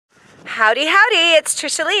Howdy, howdy, it's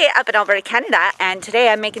Trishaly up in Alberta, Canada, and today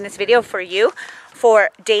I'm making this video for you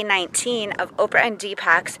for day 19 of Oprah and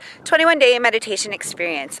Deepak's 21-day meditation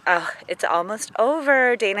experience. Oh, it's almost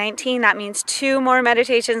over, day 19. That means 2 more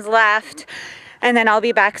meditations left, and then I'll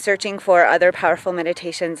be back searching for other powerful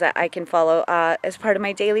meditations that I can follow as part of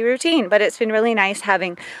my daily routine. But it's been really nice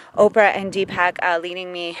having Oprah and Deepak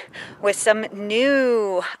leading me with some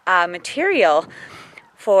new material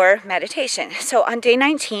for meditation. So on day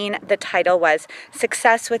 19, the title was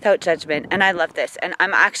Success Without Judgment, and I love this. And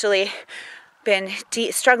I'm actually been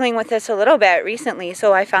struggling with this a little bit recently,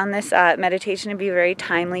 so I found this meditation to be very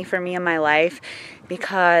timely for me in my life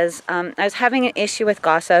because I was having an issue with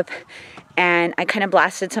gossip, and I kind of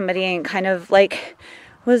blasted somebody and kind of like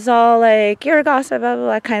was all like, you're a gossip, blah, blah,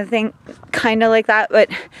 blah, kind of thing, kind of like that.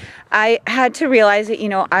 But I had to realize that, you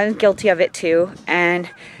know, I was guilty of it too, and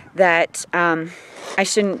that I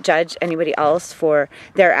shouldn't judge anybody else for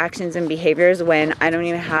their actions and behaviors when I don't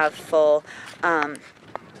even have full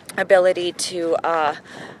ability to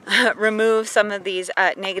remove some of these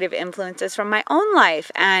negative influences from my own life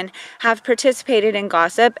and have participated in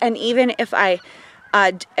gossip. And even if I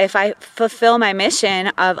fulfill my mission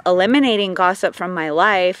of eliminating gossip from my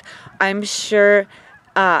life, I'm sure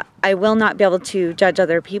I will not be able to judge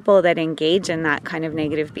other people that engage in that kind of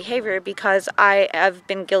negative behavior because I have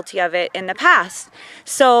been guilty of it in the past.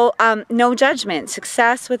 So no judgment,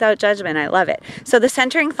 success without judgment. I love it. So the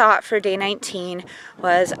centering thought for day 19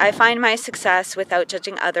 was I find my success without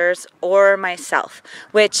judging others or myself,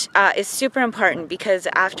 which is super important because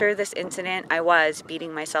after this incident, I was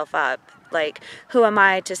beating myself up. Like, who am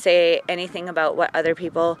I to say anything about what other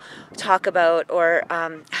people talk about or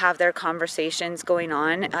have their conversations going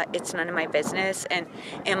on? It's none of my business. And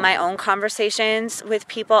in my own conversations with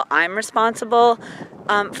people, I'm responsible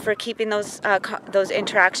for keeping those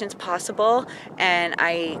interactions possible. And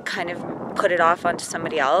I kind of put it off onto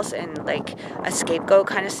somebody else in like a scapegoat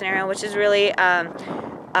kind of scenario, which is really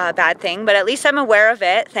a bad thing, but at least I'm aware of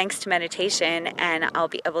it thanks to meditation, and I'll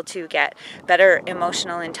be able to get better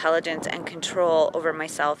emotional intelligence and control over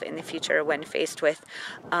myself in the future when faced with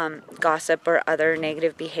gossip or other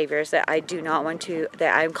negative behaviors that I do not want to,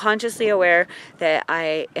 that I'm consciously aware that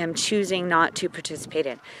I am choosing not to participate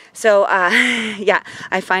in. So yeah,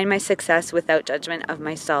 I find my success without judgment of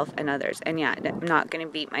myself and others. And yeah, I'm not going to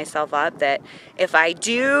beat myself up that if I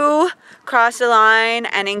do cross the line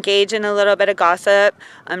and engage in a little bit of gossip,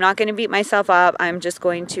 I'm not going to beat myself up. I'm just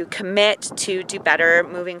going to commit to do better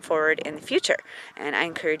moving forward in the future. And I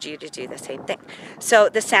encourage you to do the same thing. So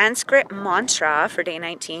the Sanskrit mantra for day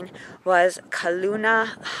 19 was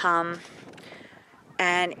Kaluna Hum.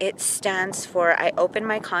 And it stands for, I open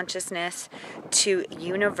my consciousness to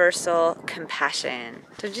universal compassion.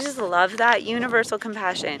 Don't you just love that? Universal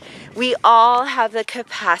compassion. We all have the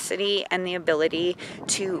capacity and the ability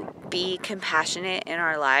to be compassionate in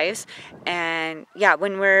our lives. And yeah,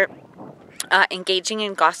 when we're engaging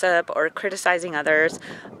in gossip or criticizing others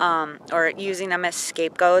or using them as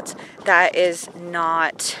scapegoats, that is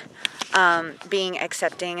not being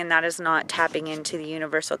accepting, and that is not tapping into the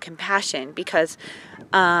universal compassion, because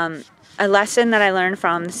a lesson that I learned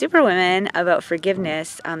from the Superwomen about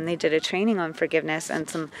forgiveness, they did a training on forgiveness, and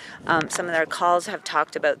some of their calls have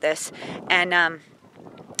talked about this, and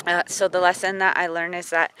so the lesson that I learned is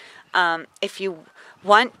that if you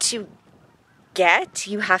want to get,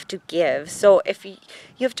 you have to give. So if you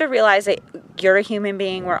have to realize that you're a human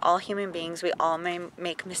being, we're all human beings, we all may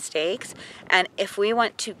make mistakes, and if we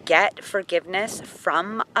want to get forgiveness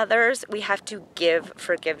from others, we have to give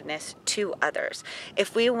forgiveness to others.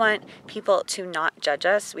 If we want people to not judge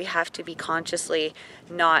us, we have to be consciously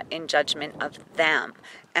not in judgment of them.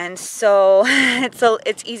 And so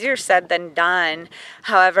it's easier said than done.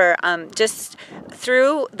 However, just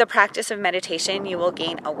through the practice of meditation, you will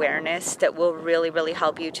gain awareness that will really, really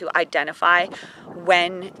help you to identify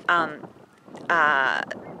when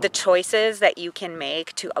the choices that you can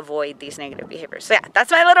make to avoid these negative behaviors. So yeah,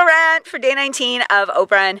 that's my little rant for day 19 of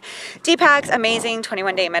Oprah and Deepak's amazing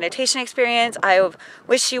 21-day meditation experience. I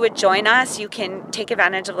wish you would join us. You can take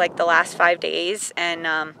advantage of like the last 5 days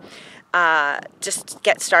and just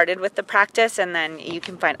get started with the practice, and then you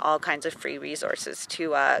can find all kinds of free resources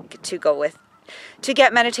to go with to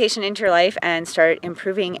get meditation into your life and start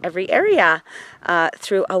improving every area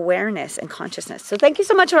through awareness and consciousness. So thank you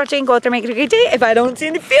so much for watching. Go out there, make it a great day. If I don't see you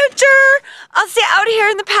in the future, I'll see you out here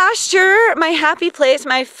in the pasture, my happy place,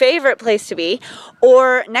 my favorite place to be.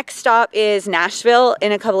 Or next stop is Nashville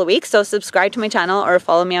in a couple of weeks. So subscribe to my channel or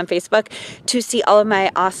follow me on Facebook to see all of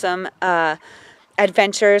my awesome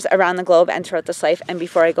adventures around the globe and throughout this life. And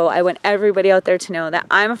before I go, I want everybody out there to know that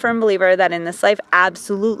I'm a firm believer that in this life,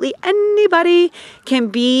 absolutely anybody can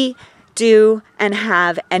be, do, and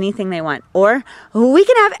have anything they want. Or we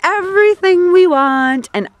can have everything we want,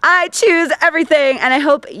 and I choose everything, and I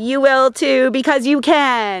hope you will too, because you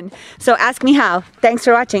can. So ask me how. Thanks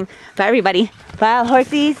for watching. Bye, everybody. Bye,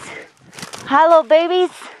 horsies. Hi, little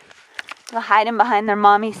babies. They're hiding behind their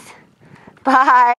mommies. Bye.